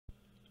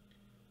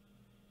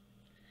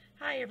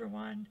Hi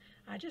everyone,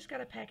 I just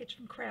got a package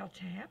from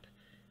Crowdtap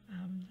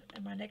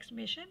at my next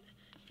mission,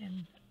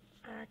 and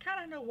I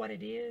kind of know what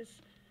it is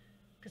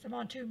because I'm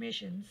on 2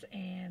 missions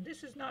and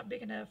this is not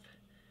big enough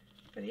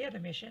for the other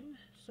mission,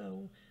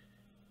 so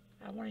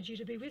I wanted you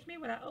to be with me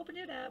when I open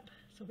it up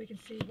so we can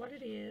see what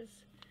it is.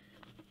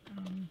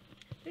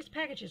 These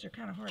packages are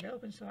kind of hard to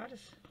open, so I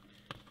just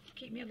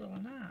keep me a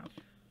little knife.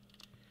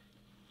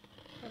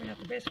 Probably not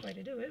the best way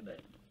to do it, but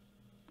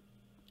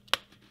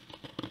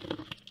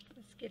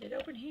let's get it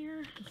open here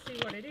and see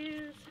what it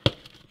is.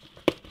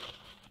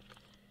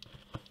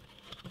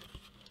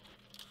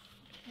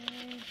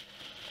 Okay.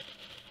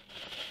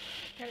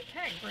 Got it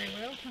packed very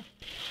well.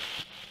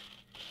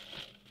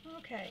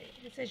 Okay,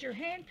 it says your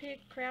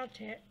hand-picked crowd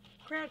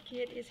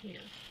kit is here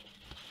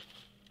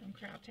from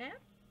Crowdtap.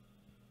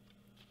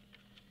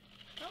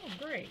 Oh,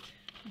 great.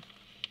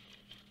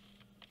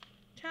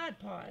 Tide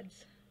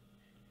Pods.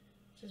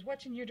 It says,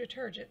 what's in your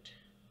detergent?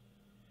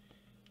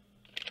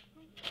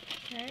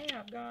 Okay,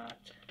 I've got,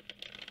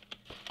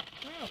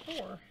 wow,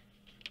 4.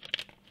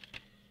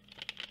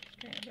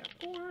 Okay, I've got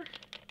 4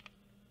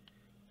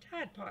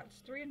 Tide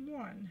Pods, 3 in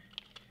 1.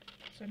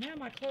 So now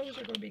my clothes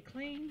are going to be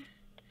clean.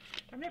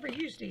 I've never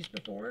used these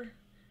before.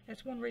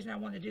 That's one reason I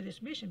wanted to do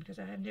this mission, because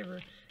I had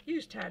never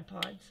used Tide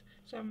Pods.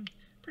 So I'm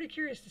pretty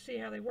curious to see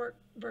how they work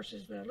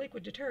versus the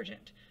liquid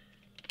detergent.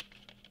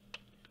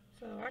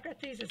 So I got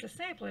these as a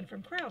sampling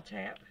from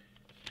Crowdtap.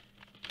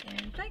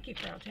 And thank you,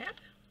 Crowdtap.